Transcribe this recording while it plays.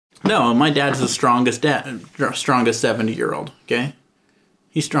No, my dad's the strongest 70-year-old, okay?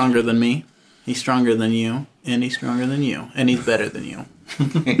 He's stronger than me. He's stronger than you. And he's stronger than you. And he's better than you.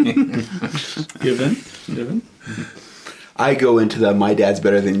 Given? I go into my dad's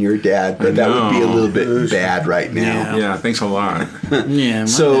better than your dad, but that would be a little bit bad right now. Yeah, thanks a lot. Yeah.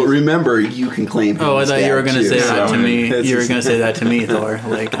 So remember, you can claim him Oh, I as thought you dad, were going to too. say that to me. That's You were just- going to say that to me, Thor.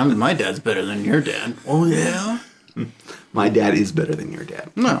 Like, my dad's better than your dad. Oh, yeah? My dad is better than your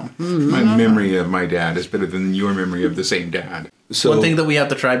dad. No. My memory of my dad is better than your memory of the same dad. So One thing that we have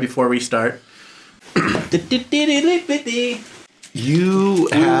to try before we start. you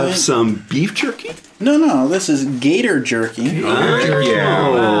have some beef jerky? No, this is gator jerky.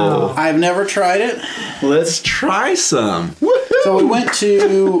 Yeah. I've never tried it. Let's try some. So we went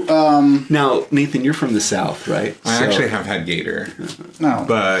to, Now, Nathan, you're from the South, right? I actually have had gator, no.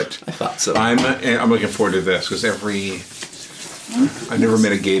 but I thought so. I'm looking forward to this because I've never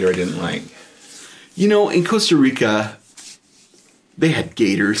met a gator I didn't like. You know, in Costa Rica, they had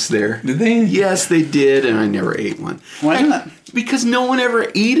gators there. Did they? Yes, they did, and I never ate one. Why not? Because no one ever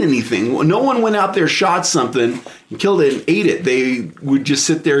ate anything. No one went out there, shot something, and killed it and ate it. They would just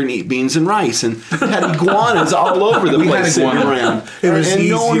sit there and eat beans and rice, and had iguanas all over the We had place sitting iguana. around. It was and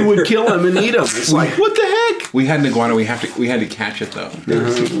no one easier. would kill them and eat them. It's like, what the heck? We had an iguana. We had to catch it though.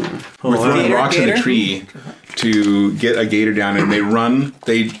 We're throwing Gator, rocks in gator? a tree to get a gator down, and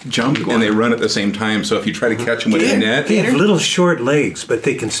they jump, and they run at the same time. So if you try to catch them with a net, They have little short legs, but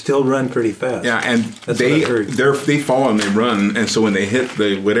they can still run pretty fast. yeah, and That's what I heard. they fall and they run, and so when they hit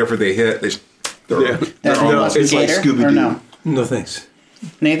whatever they hit, they're That's all almost it's like gator, Scooby-Doo. or no? No thanks.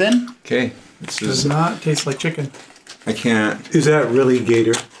 Nathan? okay. This Does is not taste like chicken. I can't. Is that really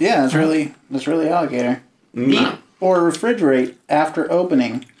gator? Yeah, it's really alligator. Eat or refrigerate after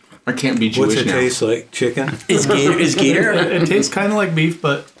opening. I can't be What's Jewish it now. taste like? Chicken? Is gator? It tastes kind of like beef,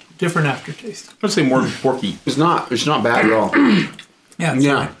 but different aftertaste. I'd say more porky. It's not bad at all. Yeah.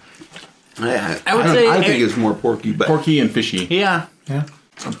 Yeah. I would say I think it's more porky, but Porky and fishy. Yeah. Yeah.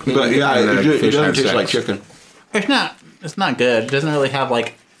 but yeah, And it fish doesn't have taste sex. like chicken. It's not good. It doesn't really have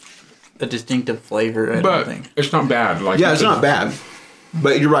like a distinctive flavor, I don't But think. it's not bad. Like Yeah, it's not bad.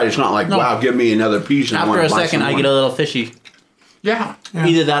 But you're right. It's not like, No. wow, give me another piece. And I After want a to buy second, I some get a more. little fishy. Yeah. Yeah.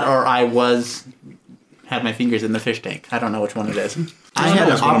 Either that or I had my fingers in the fish tank. I don't know which one it is. I had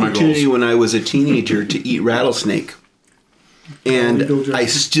That was an one of my opportunity goals. when I was a teenager to eat rattlesnake. And I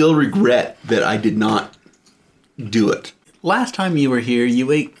still regret that I did not do it. Last time you were here,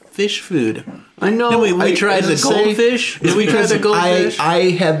 you ate fish food. I know. Did we tried the goldfish? Did we try the goldfish?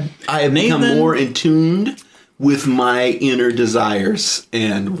 I have become Nathan? more in tune with my inner desires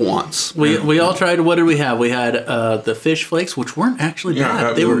and wants. We all tried. What did we have? We had the fish flakes, which weren't actually Yeah,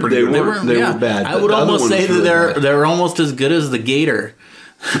 bad. they were pretty They good. were bad. I but would the other almost one say was that really bad. they're almost as good as the gator.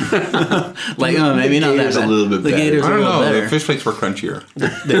 Like maybe not that gator's a bad. little bit the better. gator's I a don't little know. better. The fish flakes were crunchier.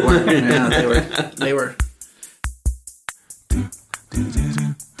 They were. Yeah, they were.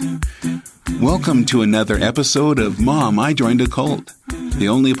 Welcome to another episode of Mom, I Joined a Cult, the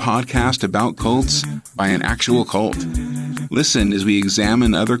only podcast about cults by an actual cult. Listen as we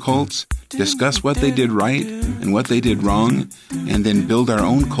examine other cults, discuss what they did right and what they did wrong, and then build our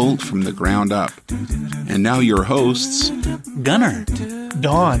own cult from the ground up. And now your hosts, Gunner.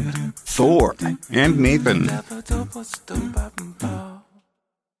 Dawn. Thor and Nathan.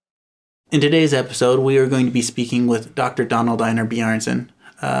 In today's episode, we are going to be speaking with Dr. Donald Einar Bjarnson,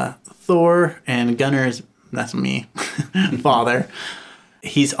 Thor and Gunner's, that's me, father.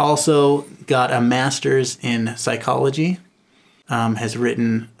 He's also got a master's in psychology, has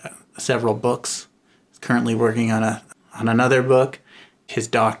written several books, is currently working on another book. His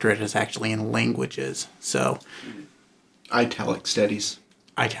doctorate is actually in languages. So, Italic studies.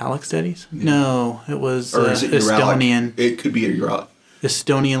 Italic studies? No, it was Or is it Uralic? Estonian. It could be a Uralic.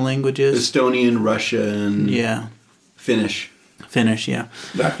 Estonian languages. Estonian, Russian, Yeah. Finnish. Finnish, yeah.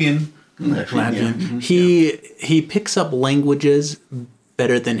 Latvian. Latvian. He picks up languages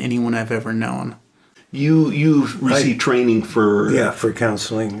better than anyone I've ever known. You received training for Yeah, for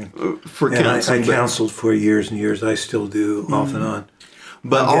counseling. for And I counseling, but- counseled for years and years. I still do off and on.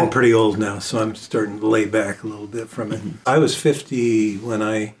 but I'm all, getting pretty old now, so I'm starting to lay back a little bit from it. I was 50 when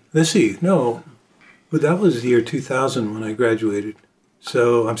but that was the year 2000 when I graduated.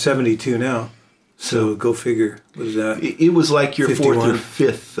 So I'm 72 now. So go figure. What is that? it was like your 51. fourth or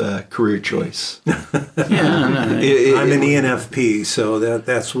fifth career choice. Yeah, no. I'm an ENFP, so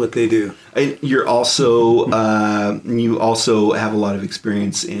that's what they do. And you're also you also have a lot of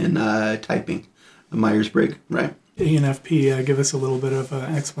experience in typing, Myers-Briggs, right? ENFP, give us a little bit of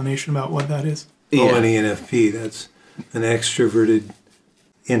an explanation about what that is. Oh, an ENFP, that's an extroverted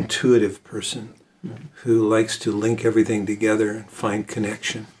intuitive person who likes to link everything together and find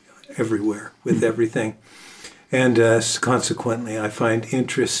connection everywhere with everything. And consequently, I find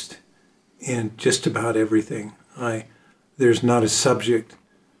interest in just about everything. There's not a subject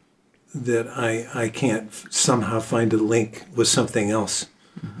that I can't somehow find a link with something else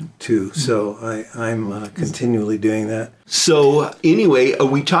to. So I'm continually doing that. So anyway,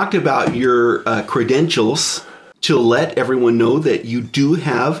 we talked about your credentials to let everyone know that you do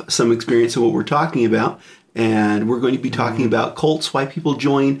have some experience in what we're talking about. And we're going to be talking about cults, why people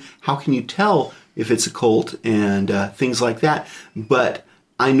join, how can you tell if it's a cult, and things like that. But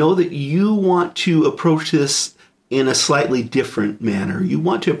I know that you want to approach this in a slightly different manner. You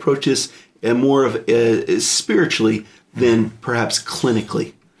want to approach this more of spiritually than perhaps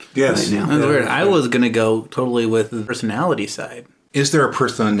clinically. Yes. Right now. That's weird. I was going to go totally with the personality side. Is there a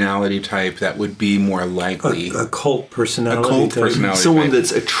personality type that would be more likely? A cult personality. A cult type. personality. Someone type.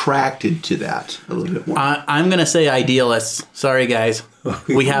 that's attracted to that a little bit more. I'm going to say idealists. Sorry, guys.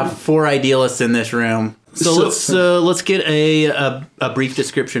 We have 4 idealists in this room. So let's get a brief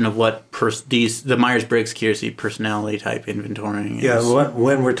description of what the Myers-Briggs-Keirsey personality type inventorying is. Yeah,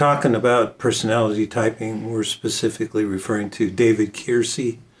 when we're talking about personality typing, we're specifically referring to David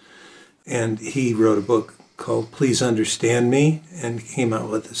Keirsey, and he wrote a book called Please Understand Me, and came out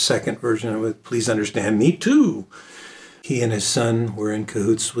with a second version of it, Please Understand Me Too. He and his son were in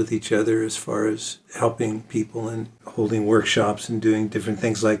cahoots with each other as far as helping people and holding workshops and doing different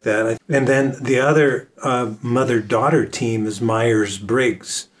things like that. And then the other mother-daughter team is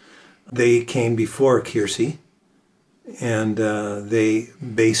Myers-Briggs. They came before Keirsey, and they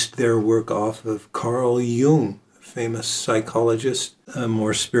based their work off of Carl Jung, a famous psychologist, a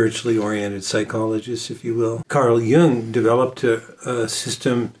more spiritually oriented psychologist, if you will. Carl Jung developed a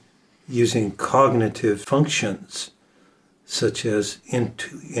system using cognitive functions, such as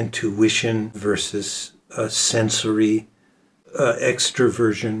intuition versus sensory,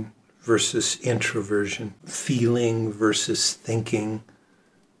 extroversion versus introversion, feeling versus thinking,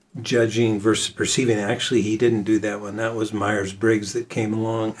 judging versus perceiving. Actually, he didn't do that one. That was Myers-Briggs that came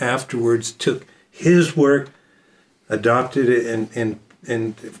along afterwards, took his work, adopted it,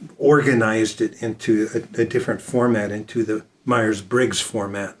 and organized it into a different format, into the Myers-Briggs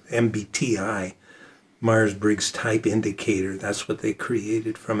format, MBTI. Myers-Briggs Type Indicator. That's what they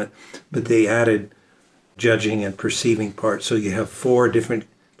created from it. But they added judging and perceiving part. So you have 4 different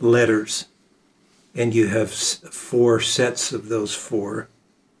letters, and you have 4 sets of those 4,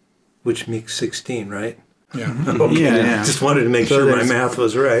 which makes 16, right? Yeah. Okay. Yeah. Just wanted to make sure my math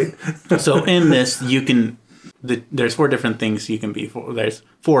was right. So in this, you can... there's 4 different things you can be for. There's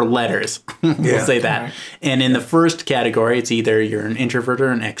 4 letters. We'll Yeah. say that. And in the first category, it's either you're an introvert or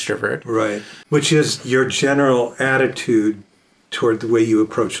an extrovert. Right. Which is your general attitude toward the way you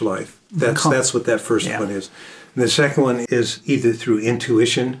approach life. That's what that first one is. And the second one is either through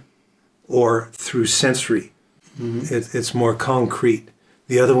intuition or through sensory. It's more concrete.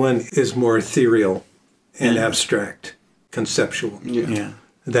 The other one is more ethereal and abstract, conceptual. Yeah.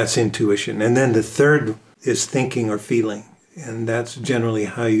 That's intuition. And then the third is thinking or feeling. And that's generally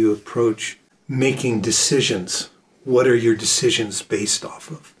how you approach making decisions. What are your decisions based off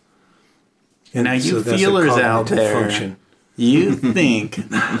of? And Now, you that's a feelers out cognitive there, function. you think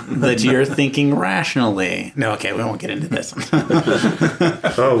that you're thinking rationally. No, okay, we won't get into this.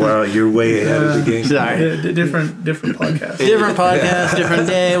 Oh, wow, you're way ahead of the game. Sorry. Different podcast. Different podcast, different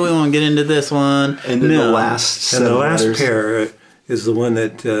day. We won't get into this one. And then the last set And the of last letters. pair is the one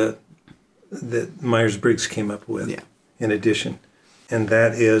that Myers-Briggs came up with, in addition. And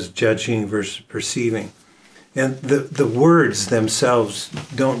that is judging versus perceiving. And the words themselves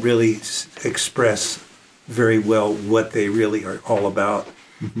don't really express very well what they really are all about.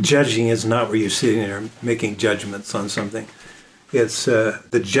 Judging is not where you're sitting there making judgments on something. It's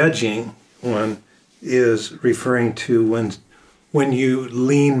the judging one is referring to when you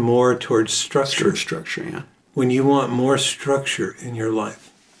lean more towards structure. Structure, yeah. When you want more structure in your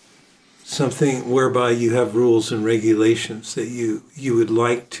life, something whereby you have rules and regulations that you would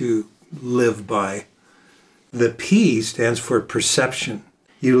like to live by. The P stands for perception.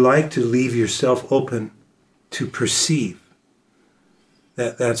 You like to leave yourself open to perceive.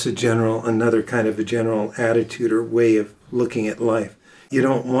 That's another kind of a general attitude or way of looking at life. You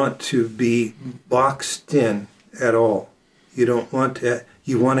don't want to be boxed in at all. You want to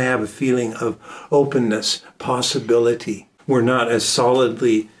have a feeling of openness, possibility. We're not as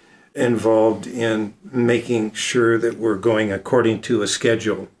solidly involved in making sure that we're going according to a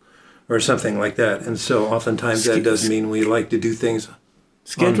schedule or something like that. And so oftentimes that does mean we like to do things.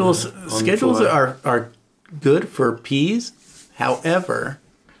 Schedules on the schedules fly. are good for P's. However,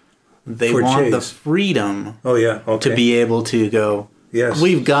 They For want the Chase. freedom Oh yeah. Okay. to be able to go, Yes.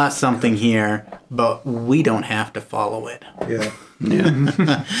 we've got something here, but we don't have to follow it. Yeah.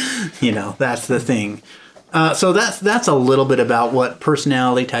 You know, that's the thing. So that's a little bit about what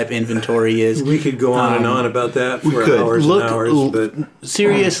personality type inventory is. We could go on and on about that for could. hours Look- and hours, but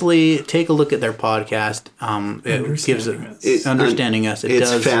Seriously, take a look at their podcast. It gives understanding us. It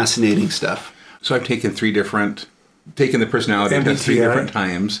It's does. fascinating stuff. So I've taken the personality test 3 MBTI. different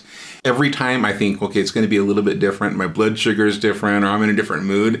times. Every time I think, okay, it's going to be a little bit different. My blood sugar is different, or I'm in a different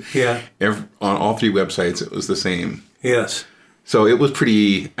mood. Yeah. On all 3 websites, it was the same. yes. So it was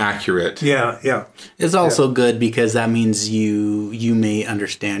pretty accurate. Yeah. Yeah. It's also good because that means you may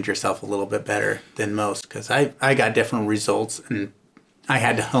understand yourself a little bit better than most. Because I got different results, and I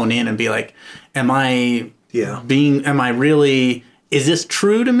had to hone in and be like, am I really? Is this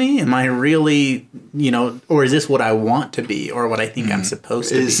true to me? Am I really, or is this what I want to be, or what I think I'm supposed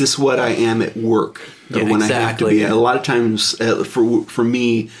to be? Is this what I am at work? Yeah, when I have to be? exactly. A lot of times, for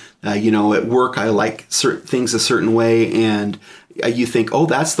me, at work, I like certain things a certain way, and you think, oh,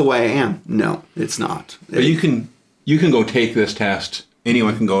 that's the way I am. No, it's not. But you can go take this test.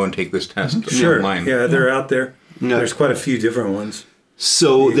 Anyone can go and take this test Sure. online. Yeah, they're out there. Yeah. There's quite a few different ones.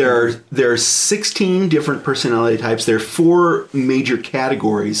 So there are 16 different personality types. There are 4 major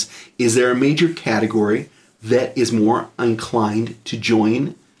categories. Is there a major category that is more inclined to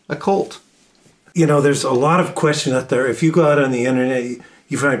join a cult? There's a lot of questions out there. If you go out on the internet,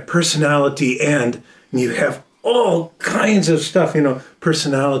 you find personality and you have all kinds of stuff,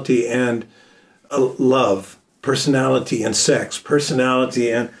 personality and love, personality and sex, personality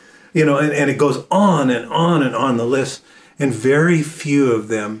and, and it goes on and on and on the list. And very few of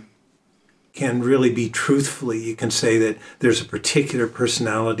them can really be truthfully. You can say that there's a particular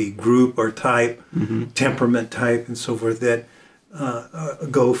personality group or type, temperament type, and so forth that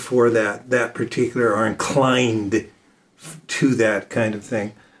go for that particular, are inclined to that kind of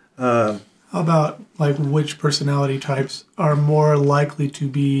thing. How about like which personality types are more likely to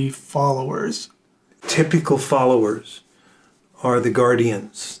be followers? Typical followers are the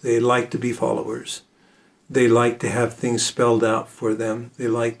guardians. They like to be followers. They like to have things spelled out for them. They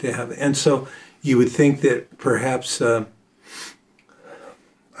like to have, and so you would think that perhaps I'm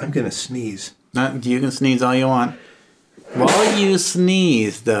going to sneeze. You can sneeze all you want. While you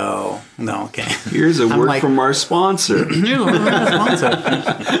sneeze, though. No, okay. Here's a word like- from our sponsor. This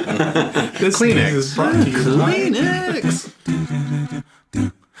Kleenex. is brought to you by Kleenex.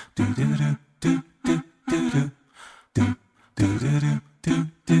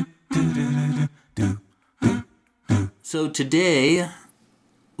 So today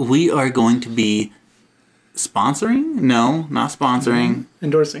we are going to be sponsoring? No, not sponsoring.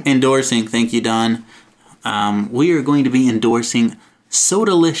 endorsing. Endorsing. Thank you, Don. We are going to be endorsing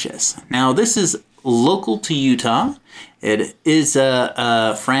Sodalicious. Now, this is local to Utah. It is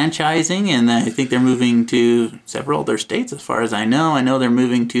franchising, and I think they're moving to several other states, as far as I know. I know they're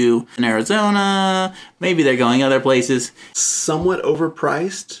moving to Arizona. Maybe they're going other places. Somewhat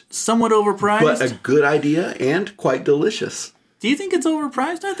overpriced, Somewhat overpriced. but a good idea and quite delicious. Do you think it's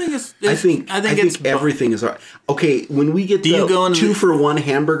overpriced? I think it's. I think it's everything is okay. When we get you go the into 2-for-1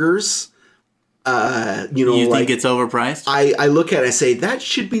 hamburgers, You like, think it's overpriced? I look at it and say that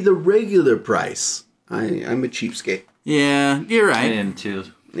should be the regular price. I'm a cheapskate. Yeah, you're I right. am too.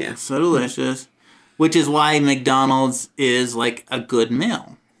 Yeah. So delicious. Which is why McDonald's is like a good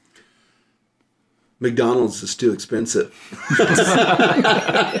meal. McDonald's is too expensive.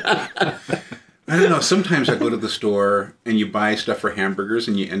 I don't know. Sometimes I go to the store and you buy stuff for hamburgers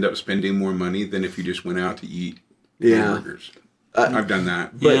and you end up spending more money than if you just went out to eat hamburgers. I've done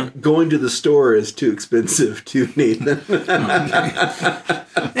that. But Yeah. going to the store is too expensive too, Nathan.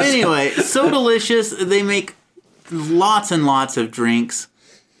 Anyway, so delicious. They make lots and lots of drinks.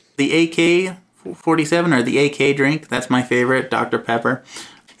 The AK-47 or the AK drink, that's my favorite, Dr. Pepper.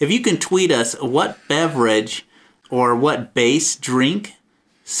 If you can tweet us what beverage or what base drink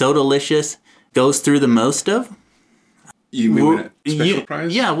So Delicious goes through the most of, You may win a special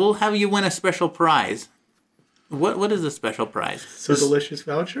prize? yeah, we'll have you win a special prize. What is a special prize? So delicious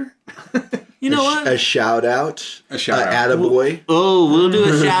voucher. You know what? A shout out. A shout out. Attaboy. Oh, we'll do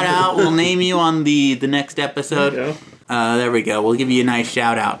a shout out. We'll name you on the next episode. There you There we go. We'll give you a nice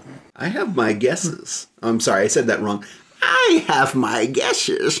shout out. I have my guesses. I'm sorry, I said that wrong. I have my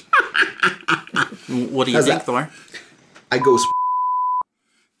guesses. What do you How's think, that? Thor? I go.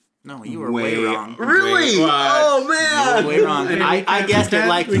 No, you were way wrong. Really? Wait, what? Oh man! Way wrong. I guessed it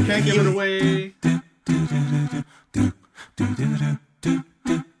like We can't give it away.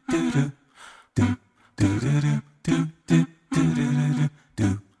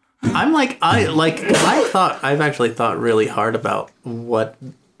 I'm I've actually thought really hard about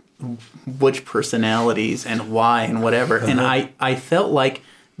which personalities and why and whatever, and I felt like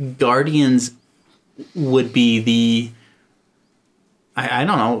Guardians would be I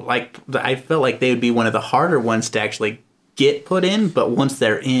don't know, like I felt like they would be one of the harder ones to actually get put in, but once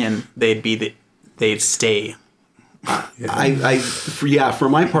they're in, they'd stay. For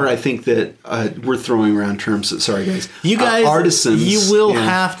my part, I think that we're throwing around terms. Sorry, guys. You guys, artisans. You will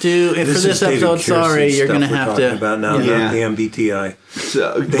have to. And for this episode, sorry, you're going to have to. About now, not the MBTI.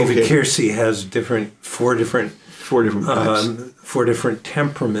 So, David Kiersey has four different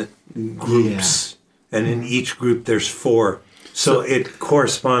temperament groups, and in each group there's 4. So it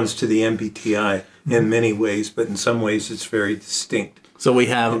corresponds to the MBTI in many ways, but in some ways it's very distinct. So we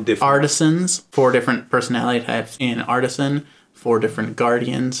have artisans, 4 different personality types in artisan, 4 different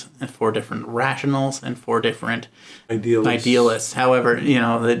guardians, and 4 different rationals, and 4 different idealists. However,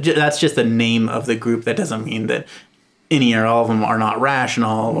 that's just the name of the group. That doesn't mean that any or all of them are not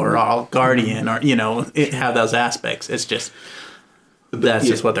rational or all guardian or, have those aspects. It's just, that's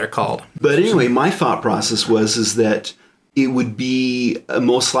just what they're called. But anyway, my thought process is that it would be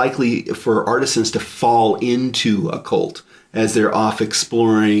most likely for artisans to fall into a cult as they're off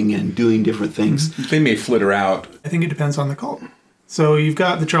exploring and doing different things. They may flitter out. I think it depends on the cult. So you've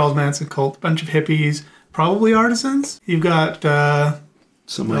got the Charles Manson cult, a bunch of hippies, probably artisans. You've got like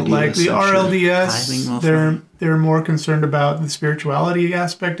the RLDS. They're more concerned about the spirituality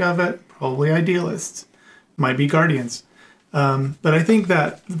aspect of it. Probably idealists. Might be guardians. But I think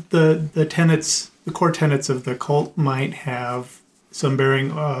that the core tenets of the cult might have some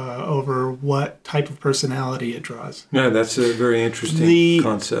bearing over what type of personality it draws. Yeah, that's a very interesting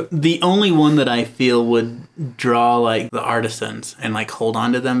concept. The only one that I feel would draw like the artisans and like hold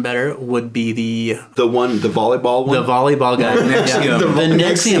on to them better would be the volleyball one? The volleyball guy. The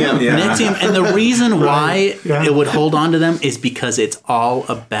NXIVM. NXIVM. And the reason why it would hold on to them is because it's all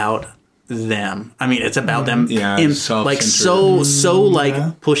about them. I mean, it's about them. Yeah, like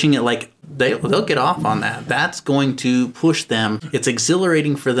pushing it like they'll get off on that. That's going to push them. It's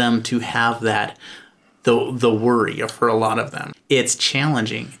exhilarating for them to have that, the worry for a lot of them. It's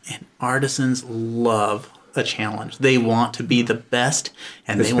challenging, and artisans love a challenge. They want to be the best,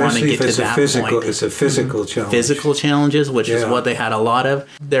 and they want to get to that point. It's a physical challenge. Physical challenges, which is what they had a lot of.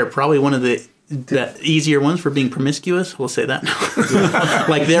 They're probably one of the easier ones for being promiscuous. We'll say that.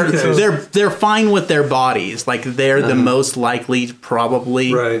 Like they're fine with their bodies. Like they're the most likely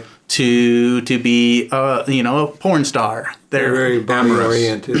probably to be a porn star. They're very body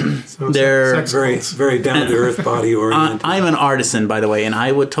oriented. So they're very down to earth body oriented. I'm an artisan, by the way, and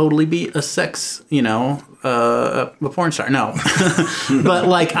I would totally be a sex, a porn star. No, but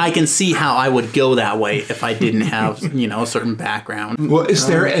like I can see how I would go that way if I didn't have a certain background. Well, is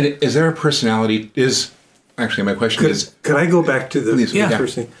there a personality? Actually my question is? Could I go back to the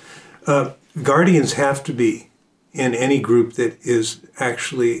first thing? Guardians have to be in any group that is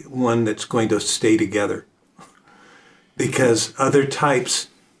actually one that's going to stay together, because other types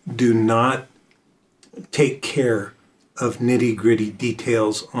do not take care of nitty-gritty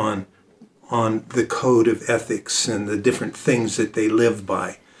details on the code of ethics and the different things that they live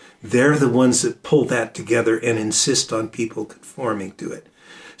by. They're the ones that pull that together and insist on people conforming to it.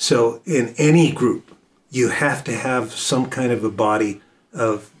 So in any group, you have to have some kind of a body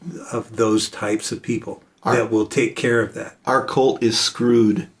of those types of people that will take care of that. Our cult is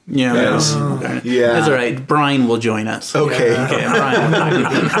screwed. Yeah. Yes. Yeah. That's all right. Brian will join us. Okay.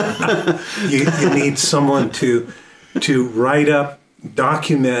 Brian. You need someone to write up,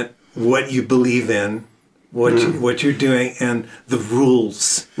 document what you believe in, what you're doing, and the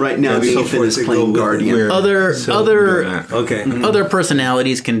rules. Right now, Ethan is playing Guardian. Other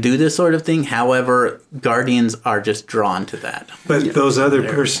personalities can do this sort of thing. However, Guardians are just drawn to that. But those other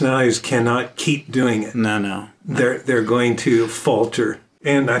personalities cannot keep doing it. No. They're going to falter.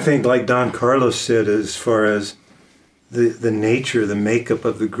 And I think, like Don Carlos said, as far as the nature, the makeup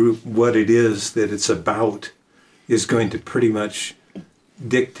of the group, what it is that it's about, is going to pretty much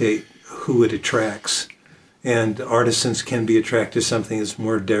dictate who it attracts. And artisans can be attracted to something that's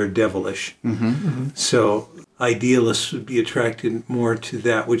more daredevilish. So idealists would be attracted more to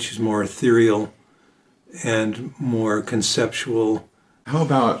that which is more ethereal and more conceptual. How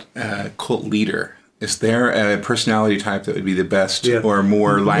about cult leader? Is there a personality type that would be the best or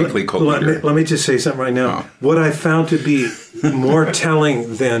more likely cult leader? Let me just say something right now. What I found to be more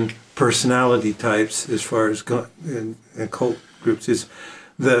telling than personality types as far as in cult groups is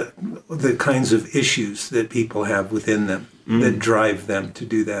the kinds of issues that people have within them that drive them to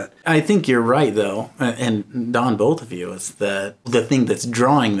do that. I think you're right, though, and Don, both of you, is that the thing that's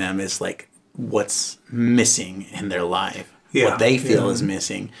drawing them is like what's missing in their life, what they feel is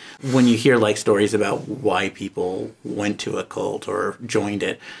missing. When you hear like stories about why people went to a cult or joined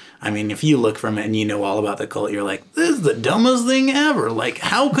it, I mean, if you look from it and you know all about the cult, you're like, this is the dumbest thing ever. Like,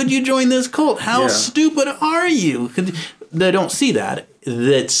 how could you join this cult? How stupid are you? They don't see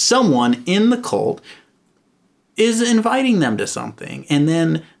that someone in the cult is inviting them to something. And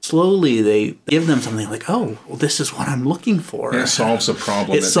then slowly they give them something like, oh, well, this is what I'm looking for. It solves a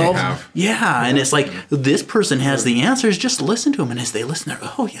problem they have. Yeah, and it's like, this person has the answers, just listen to them. And as they listen,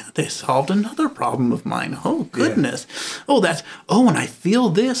 they're, oh, yeah, they solved another problem of mine. Oh, goodness. Yeah. And I feel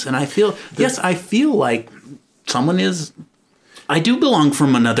this, and I feel, I feel like someone is... I do belong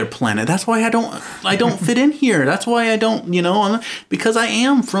from another planet. That's why I don't fit in here. That's why I don't, because I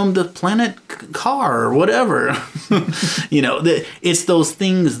am from the planet Car or whatever. It's those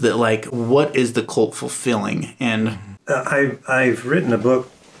things that like, what is the cult fulfilling? And I've written a book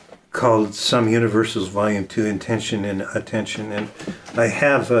called Some Universals, Volume 2, Intention and Attention. And I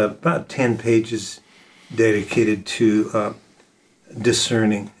have about 10 pages dedicated to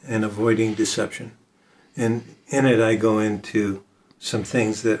discerning and avoiding deception. And in it, I go into some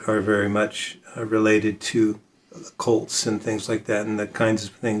things that are very much related to cults and things like that, and the kinds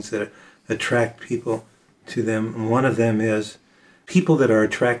of things that attract people to them. And one of them is people that are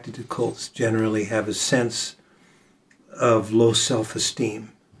attracted to cults generally have a sense of low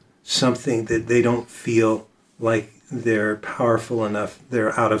self-esteem, something that they don't feel like they're powerful enough,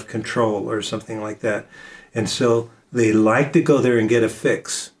 they're out of control or something like that. And so they like to go there and get a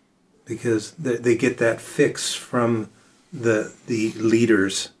fix, because they get that fix from the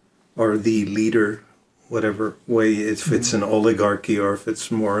leaders or the leader, whatever way, if it's an oligarchy or if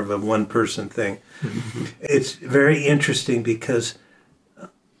it's more of a one-person thing. It's very interesting because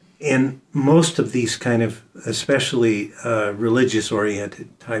in most of these kind of, especially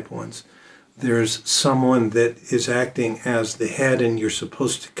religious-oriented type ones, there's someone that is acting as the head, and you're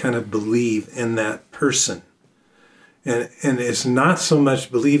supposed to kind of believe in that person. And it's not so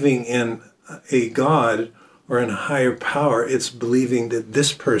much believing in a God or in a higher power, it's believing that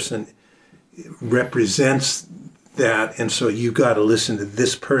this person represents that, and so you got to listen to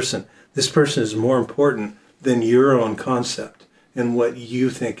this person. This person is more important than your own concept and what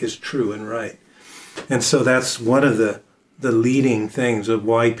you think is true and right. And so that's one of the leading things of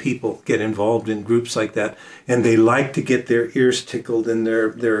why people get involved in groups like that, and they like to get their ears tickled, and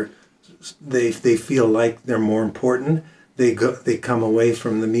they feel like they're more important. They come away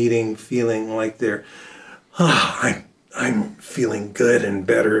from the meeting feeling like they're, I'm feeling good and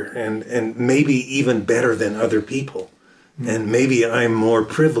better, and maybe even better than other people, and maybe I'm more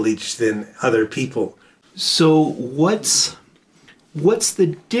privileged than other people. So what's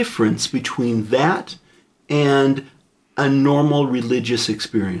the difference between that and a normal religious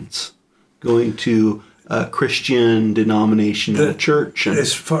experience, going to a Christian denominational church?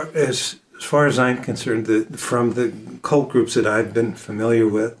 As far as I'm concerned, from the cult groups that I've been familiar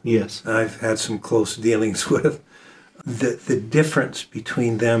with, yes, I've had some close dealings with, the difference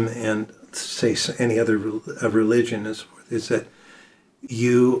between them and, say, any other religion is that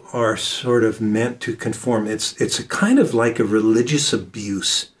you are sort of meant to conform. It's a kind of like a religious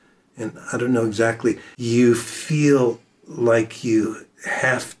abuse, and I don't know exactly. You feel like you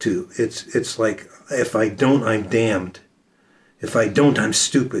have to. It's like, if I don't, I'm damned. If I don't, I'm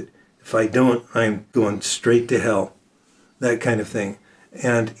stupid. If I don't, I'm going straight to hell. That kind of thing.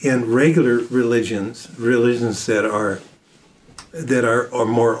 And in regular religions that are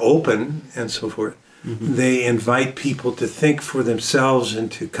more open and so forth, they invite people to think for themselves and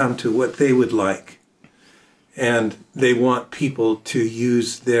to come to what they would like. And they want people to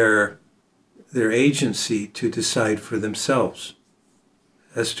use their agency to decide for themselves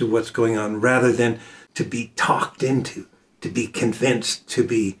as to what's going on, rather than to be talked into, to be convinced, to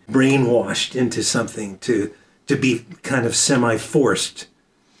be brainwashed into something, to be kind of semi-forced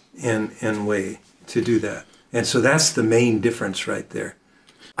in way to do that. And so that's the main difference right there.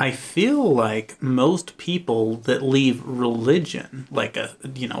 I feel like most people that leave religion, like a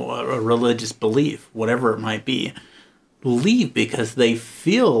religious belief, whatever it might be, leave because they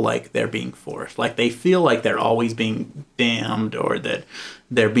feel like they're being forced. Like they feel like they're always being damned, or that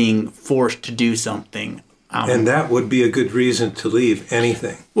they're being forced to do something. And that would be a good reason to leave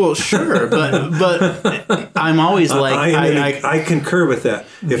anything. Well, sure, but I'm always like... I concur with that.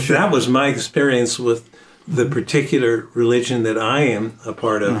 If that was my experience with the particular religion that I am a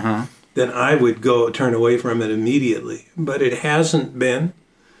part of, then I would turn away from it immediately. But it hasn't been.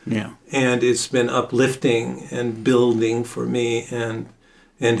 Yeah. And it's been uplifting and building for me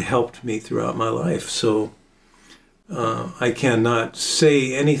and helped me throughout my life. So I cannot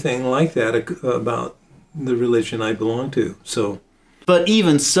say anything like that about the religion I belong to. So, but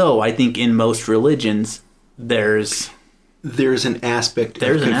even so, I think in most religions, there's an aspect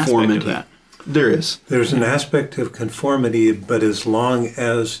of conformity. Of that. There is. There's an aspect of conformity, but as long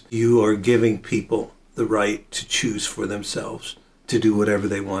as you are giving people the right to choose for themselves, to do whatever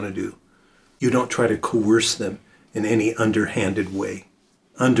they want to do, you don't try to coerce them in any underhanded way,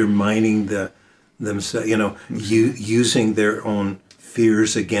 undermining themselves, using their own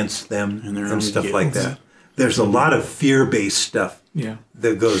fears against them and stuff guilt. Like that. There's a lot of fear-based stuff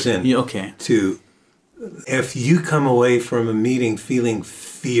that goes in. To if you come away from a meeting feeling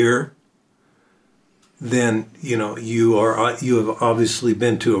fear, then you have obviously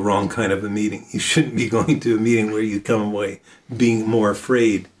been to a wrong kind of a meeting. You shouldn't be going to a meeting where you come away being more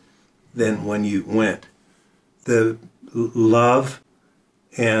afraid than when you went. The love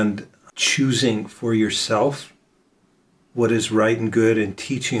and choosing for yourself what is right and good, and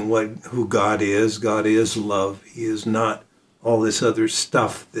teaching who God is. God is love. He is not all this other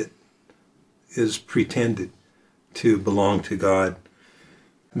stuff that is pretended to belong to God.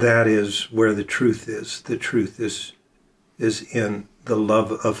 That is where the truth is. The truth is in the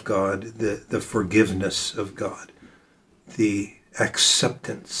love of God, the forgiveness of God, the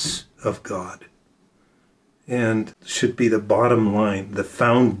acceptance of God, and should be the bottom line, the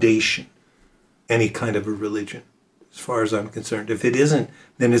foundation, any kind of a religion, as far as I'm concerned. If it isn't,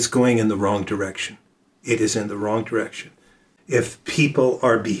 then it's going in the wrong direction. It is in the wrong direction. If people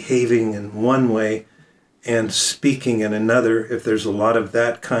are behaving in one way and speaking in another, if there's a lot of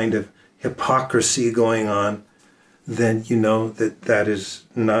that kind of hypocrisy going on, then you know that is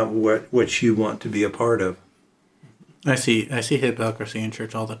not what you want to be a part of. I see hypocrisy in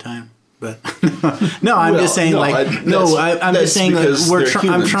church all the time, but no, I'm just saying I'm just saying that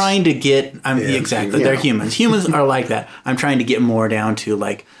I'm trying to get exactly they're humans. Humans are like that. I'm trying to get more down to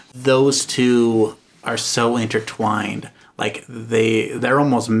like those two are so intertwined. Like they're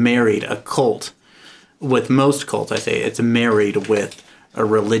almost married. A cult, with most cults, I say it's married with a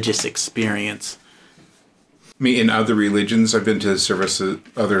religious experience. I mean, in other religions, I've been to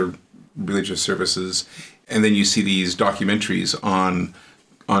other religious services, and then you see these documentaries on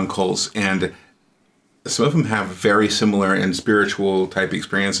cults, and some of them have very similar and spiritual type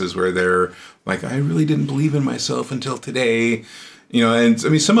experiences where they're like, I really didn't believe in myself until today, and I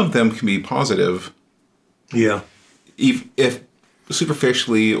mean, some of them can be positive. Yeah. If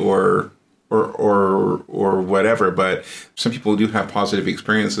superficially or whatever, but some people do have positive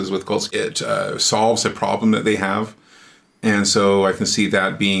experiences with cults. It solves a problem that they have, and so I can see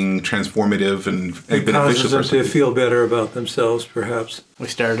that being transformative and beneficial. Causes them to feel better about themselves, perhaps. We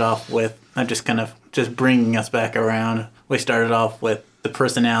started off with, I'm just bringing us back around. We started off with the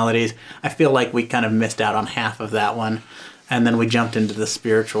personalities. I feel like we kind of missed out on half of that one, and then we jumped into the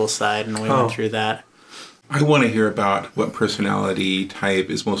spiritual side, and we went through that. I want to hear about what personality type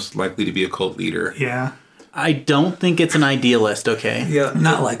is most likely to be a cult leader. Yeah. I don't think it's an idealist, okay? Yeah,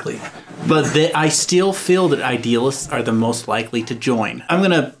 not likely. But I still feel that idealists are the most likely to join. I'm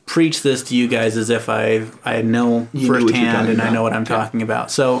going to preach this to you guys as if I know firsthand and I know what I'm talking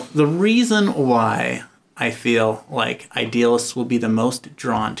about. So the reason why I feel like idealists will be the most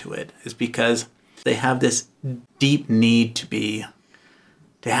drawn to it is because they have this deep need to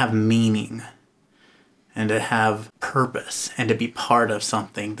have meaning, and to have purpose, and to be part of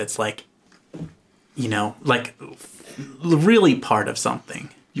something that's like really part of something.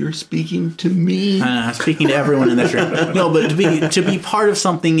 You're speaking to me. I'm speaking to everyone in this room. No, but to be part of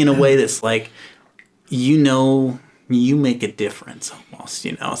something in a way that's like, you make a difference almost.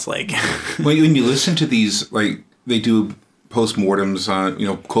 It's like when you listen to these, like they do postmortems,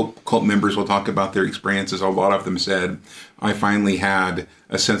 cult members will talk about their experiences. A lot of them said, I finally had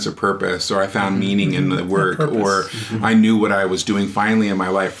a sense of purpose, or I found meaning in the work, or I knew what I was doing finally in my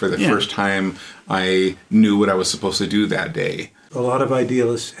life for the first time. I knew what I was supposed to do that day. A lot of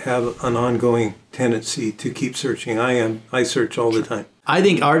idealists have an ongoing tendency to keep searching. I search all the time. I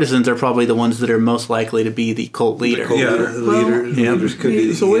think artisans are probably the ones that are most likely to be the cult leader. Leaders could be.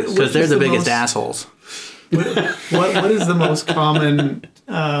 Because they're the biggest assholes. What is the most common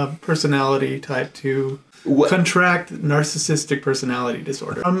personality type to contract narcissistic personality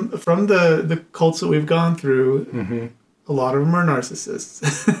disorder? From the cults that we've gone through, a lot of them are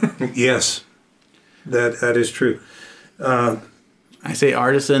narcissists. Yes, that is true. I say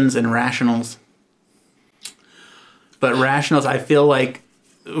artisans and rationals. But rationals, I feel like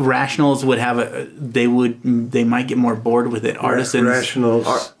rationals would have they might get more bored with it. Artisans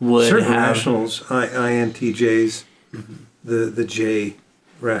rationals would certain have rationals, INTJs, the J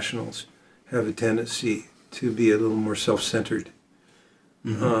rationals have a tendency to be a little more self-centered.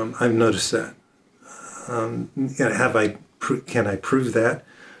 I've noticed that. Can I prove that?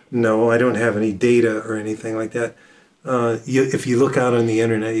 No, I don't have any data or anything like that. If you look out on the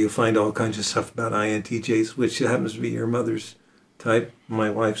internet, you'll find all kinds of stuff about INTJs, which happens to be your mother's type, my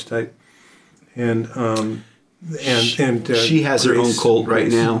wife's type, and she has her own cult right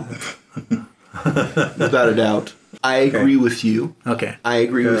now, without a doubt. I agree with you. Okay, I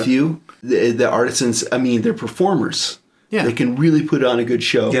agree with you. The artisans, I mean, they're performers. Yeah, they can really put on a good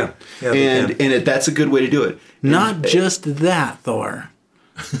show. Yeah, and that's a good way to do it. Not just that, Thor.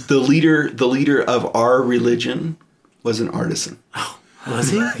 The leader of our religion was an artisan. Oh, was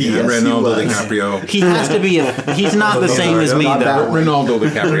he? Yes, Ronaldo DiCaprio. He has to be he's not the same as me, though. Ronaldo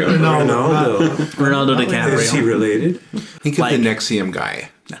DiCaprio. Ronaldo DiCaprio. Is he related? Think of the NXIVM guy.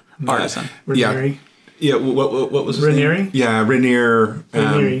 Artisan. Raniere. Yeah. What was his Raniere? name? Yeah, Raniere.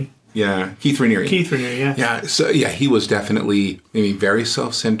 Raniere. Yeah, Keith Raniere. Keith Raniere, yeah. Yeah, so yeah, he was definitely, very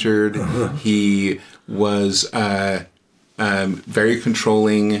self-centered. He was very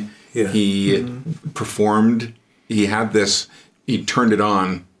controlling. Yeah. He performed. He had this. He turned it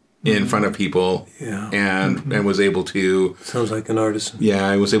on in front of people. Yeah. And was able to. Sounds like an artisan. Yeah,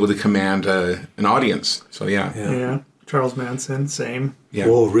 I was able to command an audience. So Yeah. Charles Manson, same. Yeah.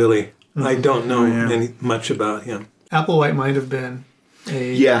 Oh, really? I don't know much about him. Applewhite might have been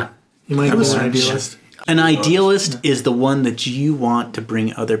he might have been an idealist. An idealist is the one that you want to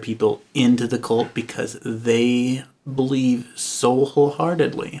bring other people into the cult because they believe so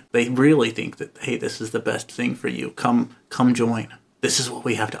wholeheartedly. They really think that, hey, this is the best thing for you. Come join. This is what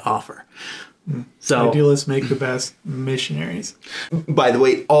we have to offer. So idealists make the best missionaries. By the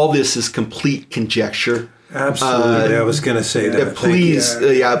way, all this is complete conjecture. Absolutely. I was going to say that.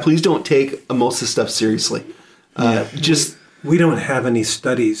 Please don't take most of the stuff seriously. We don't have any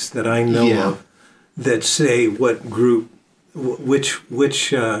studies that I know of that say what group, which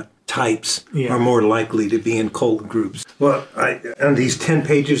types are more likely to be in cult groups. Well, on these 10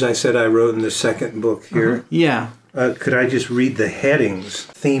 pages I said I wrote in the second book here. Yeah. Could I just read the headings?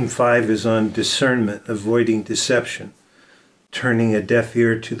 Theme 5 is on discernment, avoiding deception. Turning a deaf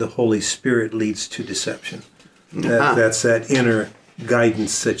ear to the Holy Spirit leads to deception. That's that inner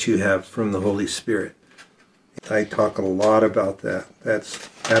guidance that you have from the Holy Spirit. I talk a lot about that. That's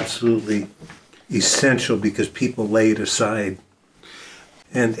absolutely essential because people lay it aside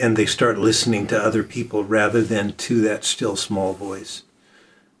and they start listening to other people rather than to that still small voice.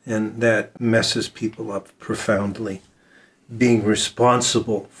 And that messes people up profoundly. Being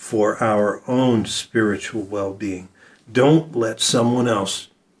responsible for our own spiritual well-being. Don't let someone else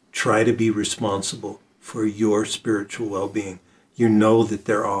try to be responsible for your spiritual well-being. You know that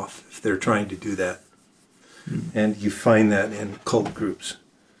they're off if they're trying to do that. And you find that in cult groups.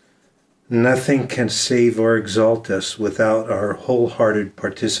 Nothing can save or exalt us without our wholehearted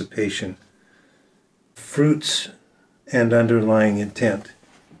participation. Fruits and underlying intent.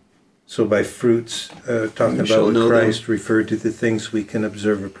 So by fruits, talking about what Christ referred to the things we can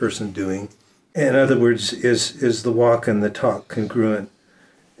observe a person doing. In other words, is the walk and the talk congruent?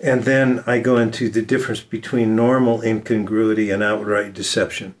 And then I go into the difference between normal incongruity and outright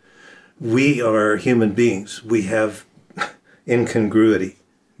deception. We are human beings. We have incongruity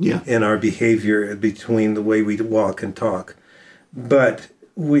in our behavior between the way we walk and talk. But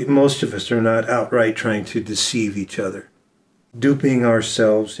most of us are not outright trying to deceive each other, duping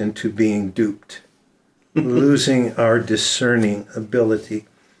ourselves into being duped, losing our discerning ability,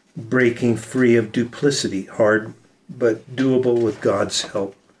 breaking free of duplicity, hard but doable with God's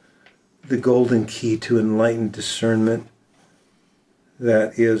help. The golden key to enlightened discernment,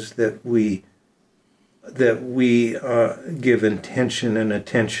 that is that we give intention and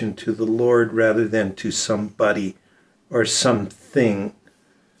attention to the Lord rather than to somebody or something,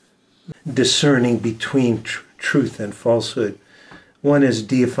 discerning between truth and falsehood. One is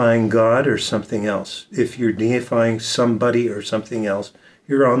deifying God or something else. If you're deifying somebody or something else,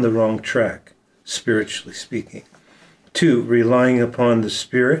 you're on the wrong track, spiritually speaking. 2, relying upon the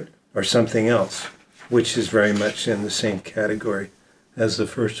Spirit or something else, which is very much in the same category as the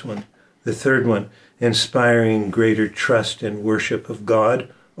first one. The third one, inspiring greater trust and worship of God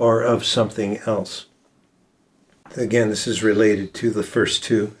or of something else. Again, this is related to the first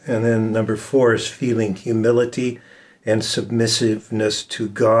two. And then number 4 is feeling humility and submissiveness to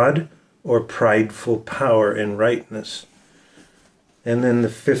God or prideful power and rightness. And then the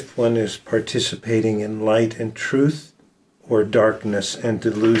 5th one is participating in light and truth or darkness and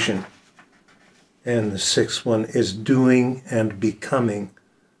delusion. And the sixth one is doing and becoming,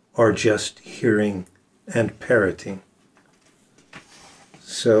 or just hearing and parroting.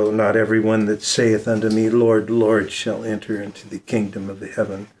 So not everyone that saith unto me, Lord, Lord, shall enter into the kingdom of the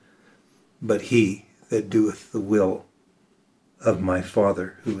heaven, but he that doeth the will of my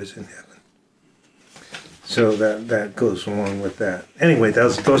Father who is in heaven. So that goes along with that. Anyway,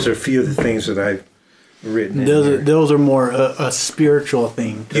 those are a few of the things that I've written. Those are more a spiritual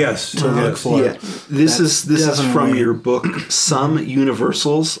thing. To look for. Yeah. This is from your book, Some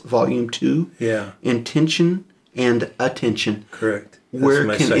Universals, Volume 2. Yeah. Intention and Attention. Correct. Where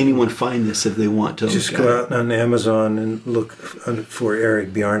can anyone find this if they want to? Just go out on Amazon and look for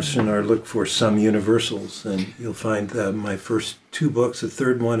Eric Bjarnson, or look for Some Universals, and you'll find my first 2 books. The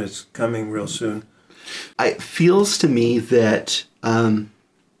third one is coming real soon. It feels to me that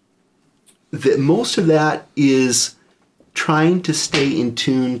that most of that is trying to stay in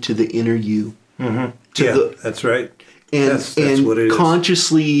tune to the inner you. Mm-hmm. That's right. And that's what it is.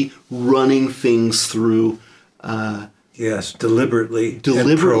 Consciously running things through. Yes, deliberately and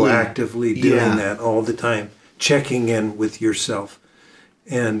proactively doing that all the time, checking in with yourself.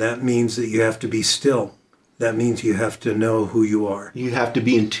 And that means that you have to be still. That means you have to know who you are. You have to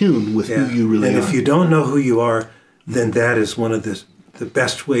be in tune with who you really are. And if you don't know who you are, then that is one of the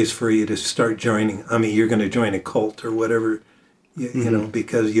best ways for you to start joining. I mean, you're going to join a cult or whatever, you know,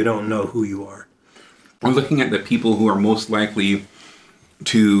 because you don't know who you are. I'm looking at the people who are most likely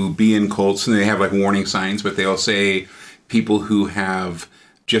to be in cults, and they have like warning signs, but they'll say people who have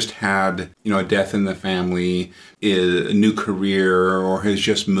just had, a death in the family, a new career, or has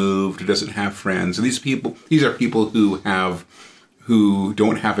just moved, or doesn't have friends. And these are people who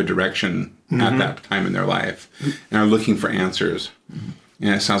don't have a direction at that time in their life and are looking for answers.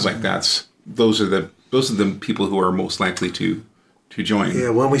 And it sounds like those are the people who are most likely to join.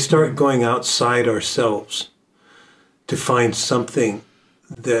 Yeah, when we start going outside ourselves to find something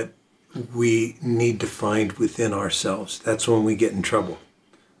that we need to find within ourselves, that's when we get in trouble.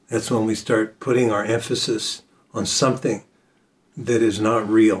 That's when we start putting our emphasis on something that is not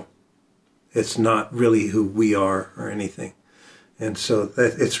real. It's not really who we are or anything. And so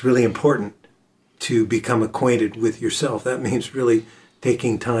it's really important to become acquainted with yourself. That means really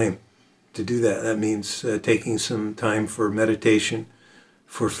taking time to do that. That means taking some time for meditation,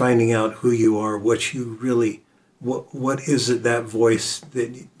 for finding out who you are, what you really, what is it, that voice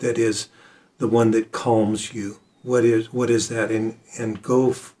that is the one that calms you. What is that? And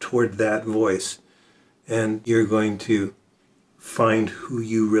go toward that voice, and you're going to find who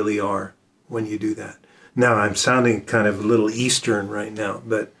you really are when you do that. Now, I'm sounding kind of a little Eastern right now,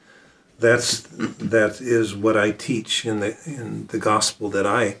 but that is what I teach in the gospel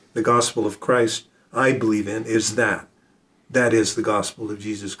the gospel of Christ I believe in is that. That is the gospel of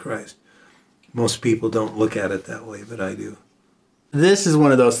Jesus Christ. Most people don't look at it that way, but I do. This is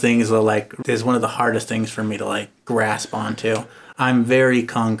one of those things that is one of the hardest things for me to grasp onto. I'm very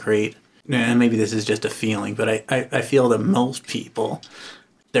concrete, and maybe this is just a feeling, but I feel that most people,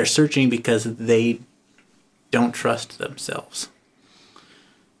 they're searching because they don't trust themselves.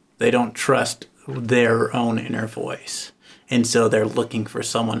 They don't trust their own inner voice. And so they're looking for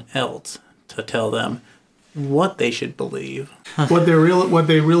someone else to tell them what they should believe. What they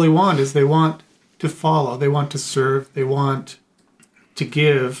really want is they want to follow, they want to serve, they want to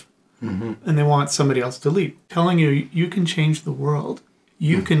give, and they want somebody else to lead. Telling you can change the world.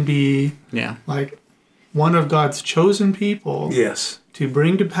 You can be like one of God's chosen people. Yes. To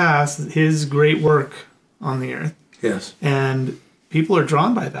bring to pass His great work on the earth. Yes. And people are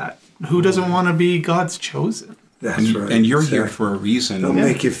drawn by that. Who doesn't want to be God's chosen? That's right. And you're here for a reason. It'll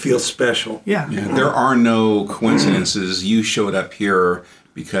make you feel special. Yeah. There are no coincidences. You showed up here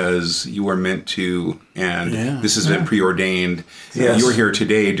because you were meant to, and this has been preordained. Yes. You're here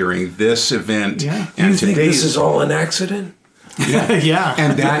today during this event. Yeah. And you think this is all an accident? Yeah.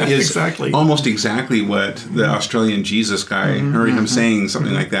 And that is exactly. almost exactly what the Australian Jesus guy, heard him saying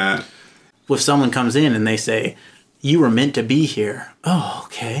something like that. If someone comes in and they say, you were meant to be here. Oh,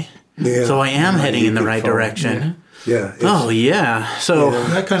 okay. Yeah. So I am heading in the right direction. Yeah. Oh, yeah. So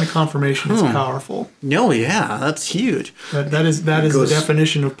that kind of confirmation is powerful. Oh, yeah. That's huge. That is the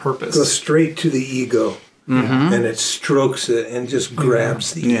definition of purpose. Goes straight to the ego, and it strokes it and just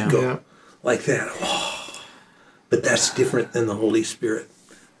grabs the ego like that. Oh. But that's different than the Holy Spirit.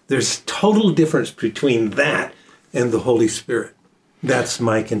 There's total difference between that and the Holy Spirit. That's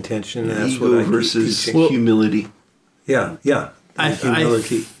my contention. That's ego what I versus keep teaching. humility. Yeah.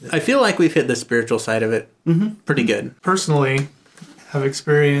 Humility. I feel like we've hit the spiritual side of it pretty good. Personally, I've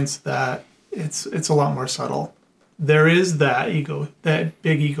experienced that it's a lot more subtle there is that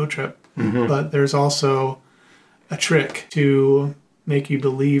big ego trip, but there's also a trick to make you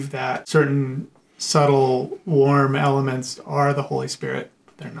believe that certain subtle, warm elements are the Holy Spirit,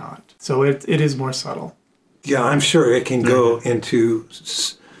 but they're not. So it is more subtle. Yeah, I'm sure it can go into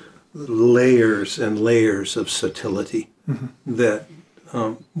layers and layers of subtlety that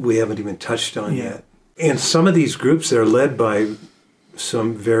we haven't even touched on yet. And some of these groups, they're led by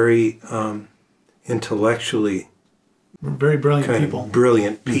some very intellectually very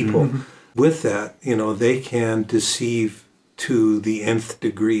brilliant people. With that, they can deceive to the nth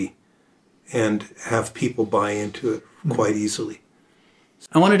degree and have people buy into it quite easily.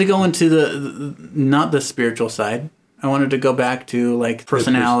 I wanted to go into the not the spiritual side. I wanted to go back to like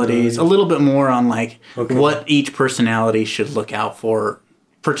personalities, a little bit more on like what each personality should look out for,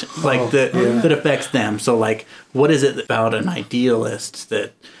 that affects them. So like, what is it about an idealist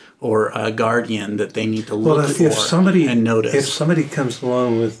or a guardian that they need to look for and notice? If somebody comes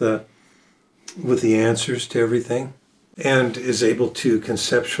along with the answers to everything and is able to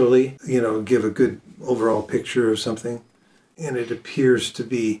conceptually, give a good overall picture of something, and it appears to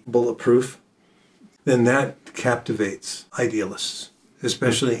be bulletproof, then that captivates idealists,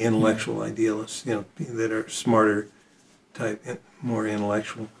 especially intellectual idealists, that are smarter type, more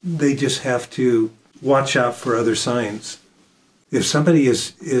intellectual. They just have to watch out for other signs. If somebody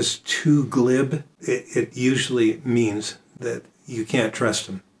is too glib, it usually means that you can't trust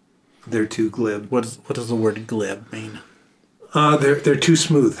them. They're too glib. What does the word glib mean? They're too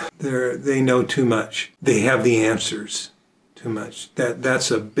smooth. They know too much. They have the answers too much.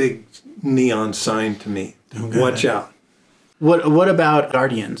 That's a big neon sign to me. Okay. Watch out. What about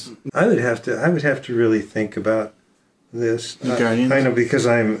guardians? I would have to really think about this. Guardians? I know, because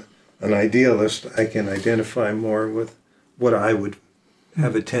I'm an idealist, I can identify more with what I would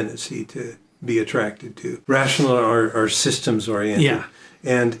have a tendency to be attracted to. Rational are systems oriented. Yeah.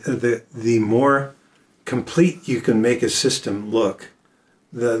 And the more complete you can make a system look,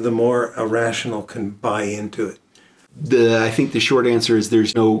 the more a rational can buy into it. I think the short answer is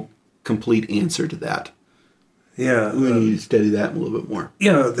there's no complete answer to that. Yeah. We need to study that a little bit more.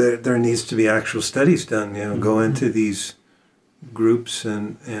 There needs to be actual studies done, go into these groups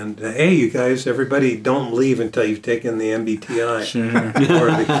and hey, you guys, everybody don't leave until you've taken the MBTI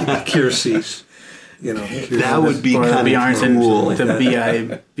or the Keirsey's. That would be kind of cool. The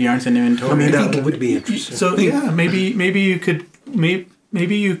Bjarnson inventory. I mean, that would be interesting. So maybe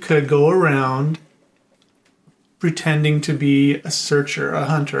you could go around pretending to be a searcher, a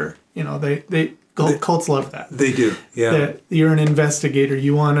hunter. Cults love that. They do. Yeah. That you're an investigator.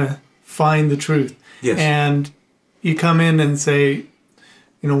 You want to find the truth. Yes. And you come in and say,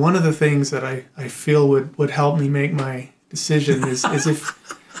 one of the things that I feel would help me make my decision is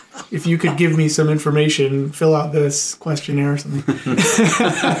if you could give me some information, fill out this questionnaire or something.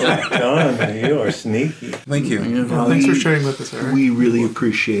 Don, you are sneaky. Thank you. Well, thanks for sharing with us, Eric. We really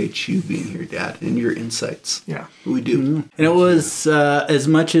appreciate you being here, Dad, and your insights. Yeah. We do. And it was, as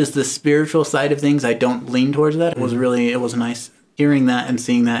much as the spiritual side of things, I don't lean towards that. It was nice hearing that and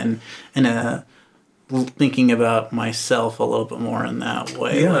seeing that and thinking about myself a little bit more in that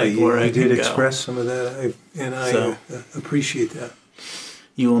way. Yeah, where I did express some of that, I appreciate that.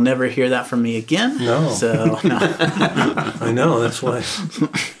 You will never hear that from me again. No. So, no. I know, that's why.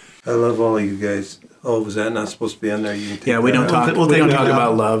 I love all of you guys. Oh, was that not supposed to be on there? You can take we don't talk. We don't talk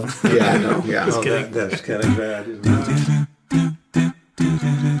about love. Yeah, no, yeah. Just kidding. That's kind of bad, isn't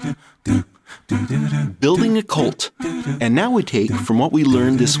it? Building a cult. And now we take from what we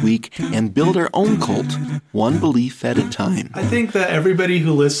learned this week and build our own cult, one belief at a time. I think that everybody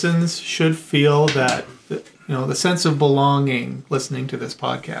who listens should feel that, the sense of belonging listening to this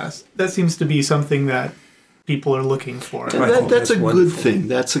podcast. That seems to be something that people are looking for. That's a good thing.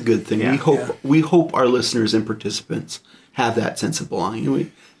 That's a good thing. Yeah. We hope our listeners and participants have that sense of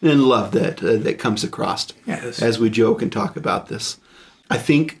belonging and love that comes across as we joke and talk about this. I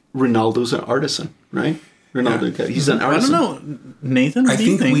think Ronaldo's an artisan, right? Ronaldo, he's an artisan. I don't know, Nathan. What do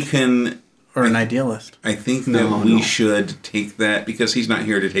you think? We can. Or an idealist. I think that we should take that, because he's not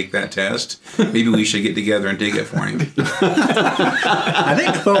here to take that test. Maybe we should get together and take it for him. I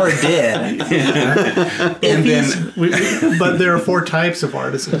think Thor did. But there are 4 types of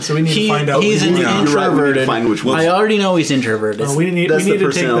artisans, so we need to find out. He's an introverted. Find which one. I already know he's introverted. We need to take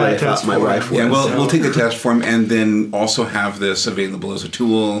that test. My wife was. Yeah, we'll take the test for him, and then also have this available as a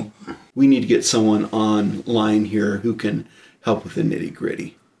tool. We need to get someone online here who can help with the nitty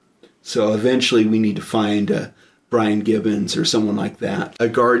gritty. So eventually we need to find Brian Gibbons or someone like that. A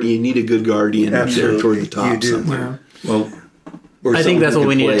guardian, you need a good guardian up there toward the top somewhere. Yeah. Well, I think that's what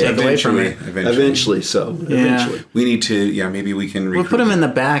we need to take away from it. Eventually. We need to, maybe we can we'll put them in the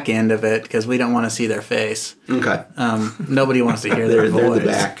back end of it because we don't want to see their face. Okay. Nobody wants to hear their voice. They're the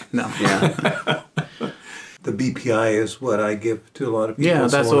back. No. Yeah. The BPI is what I give to a lot of people. Yeah,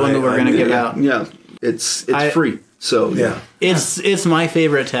 that's the one that we're going to give out. Yeah, it's free. So yeah, it's my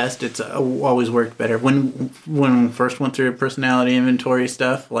favorite test. It's always worked better. When we first went through personality inventory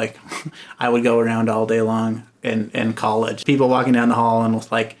stuff, like I would go around all day long in college. People walking down the hall and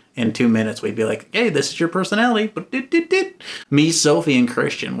was like, in 2 minutes we'd be like, "Hey, this is your personality." Me, Sophie, and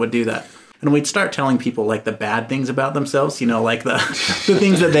Christian would do that. And we'd start telling people like the bad things about themselves, like the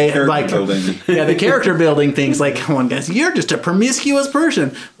things that they like. The character building things. Like one guy's, "You're just a promiscuous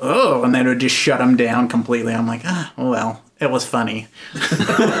person." Oh, and then it would just shut them down completely. I'm like, well, it was funny.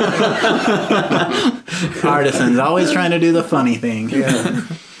 Artisans always trying to do the funny thing. Yeah.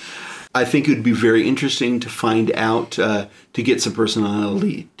 I think it would be very interesting to find out to get some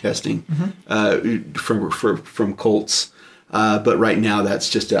personality testing from cults. But right now, that's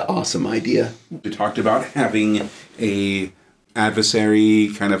just an awesome idea. We talked about having a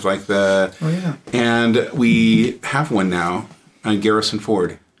adversary, kind of like the... Oh, yeah. And we have one now, Garrison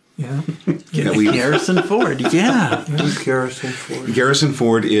Ford. Yeah. Garrison Ford, yeah. Garrison Ford. Garrison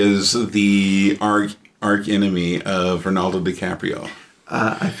Ford is the arch enemy of Ronaldo DiCaprio.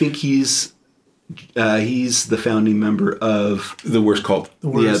 I think he's the founding member of... The worst cult. The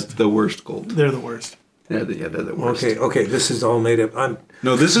worst. Yeah, the worst cult. They're the worst. Yeah, they're the worst. Okay. This is all made up.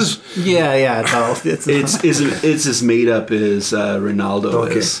 No, this is... Yeah. It's as made up as Ronaldo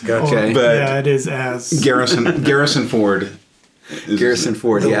is. Gotcha. Okay. But it is as... Garrison Ford. Garrison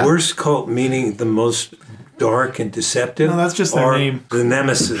Ford, The worst cult, meaning the most dark and deceptive? No, that's just their name. The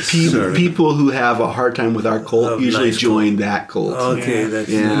nemesis. People who have a hard time with our cult usually join that cult. Okay, that's...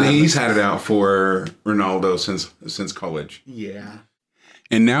 And he's had it out for Ronaldo since college. Yeah.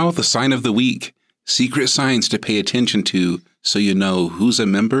 And now the sign of the week. Secret signs to pay attention to so you know who's a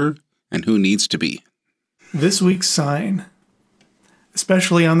member and who needs to be. This week's sign,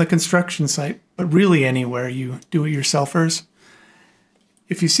 especially on the construction site, but really anywhere you do-it-yourselfers,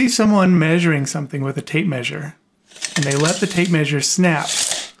 if you see someone measuring something with a tape measure and they let the tape measure snap,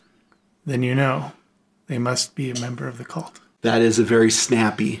 then you know they must be a member of the cult. That is a very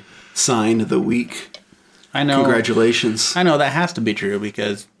snappy sign of the week. I know. Congratulations. I know that has to be true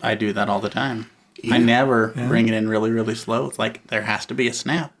because I do that all the time. Yeah. I never bring it in really, really slow. It's like there has to be a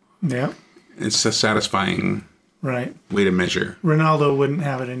snap. Yeah. It's a satisfying way to measure. Ronaldo wouldn't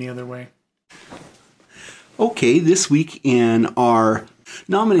have it any other way. Okay, this week in our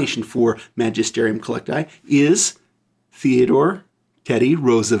nomination for Magisterium Collecti is Theodore Teddy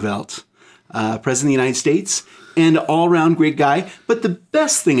Roosevelt, President of the United States, and all-around great guy. But the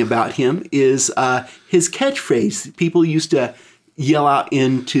best thing about him is his catchphrase. People used to yell out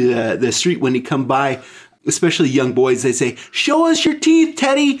into the street when he'd come by, especially young boys. They'd say, "Show us your teeth,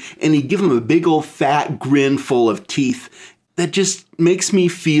 Teddy!" And he'd give them a big old fat grin full of teeth. That just makes me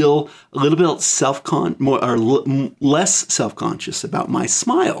feel a little bit less self-conscious about my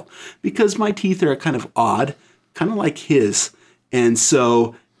smile, because my teeth are kind of odd, kind of like his. And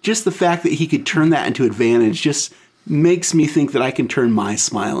so just the fact that he could turn that into advantage just makes me think that I can turn my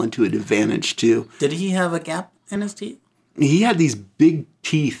smile into an advantage too. Did he have a gap in his teeth? He had these big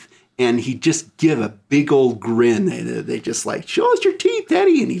teeth, and he'd just give a big old grin. They just like, "Show us your teeth,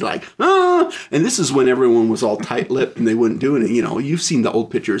 Daddy." And he'd like, "Ah." And this is when everyone was all tight-lipped and they wouldn't do it. You've seen the old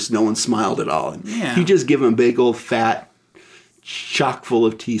pictures. No one smiled at all. And he'd just give him a big old fat, chock full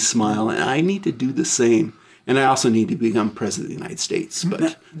of teeth smile. And I need to do the same. And I also need to become President of the United States.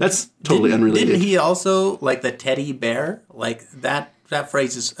 But that's totally unrelated. Didn't he also, like the teddy bear, like that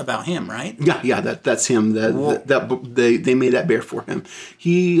phrase is about him, right? Yeah, that's him. They made that bear for him.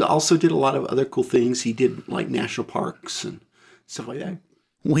 He also did a lot of other cool things. He did like national parks and stuff like that.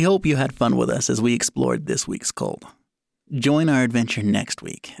 We hope you had fun with us as we explored this week's cult. Join our adventure next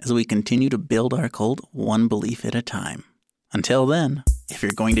week as we continue to build our cult one belief at a time. Until then, if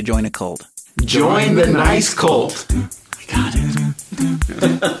you're going to join a cult, join the nice cult. We got it.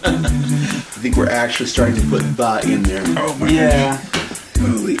 I think we're actually starting to put the in there. Oh my gosh.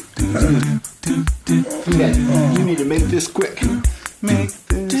 Okay, you need to make this quick. Make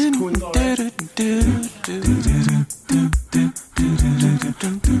this quick.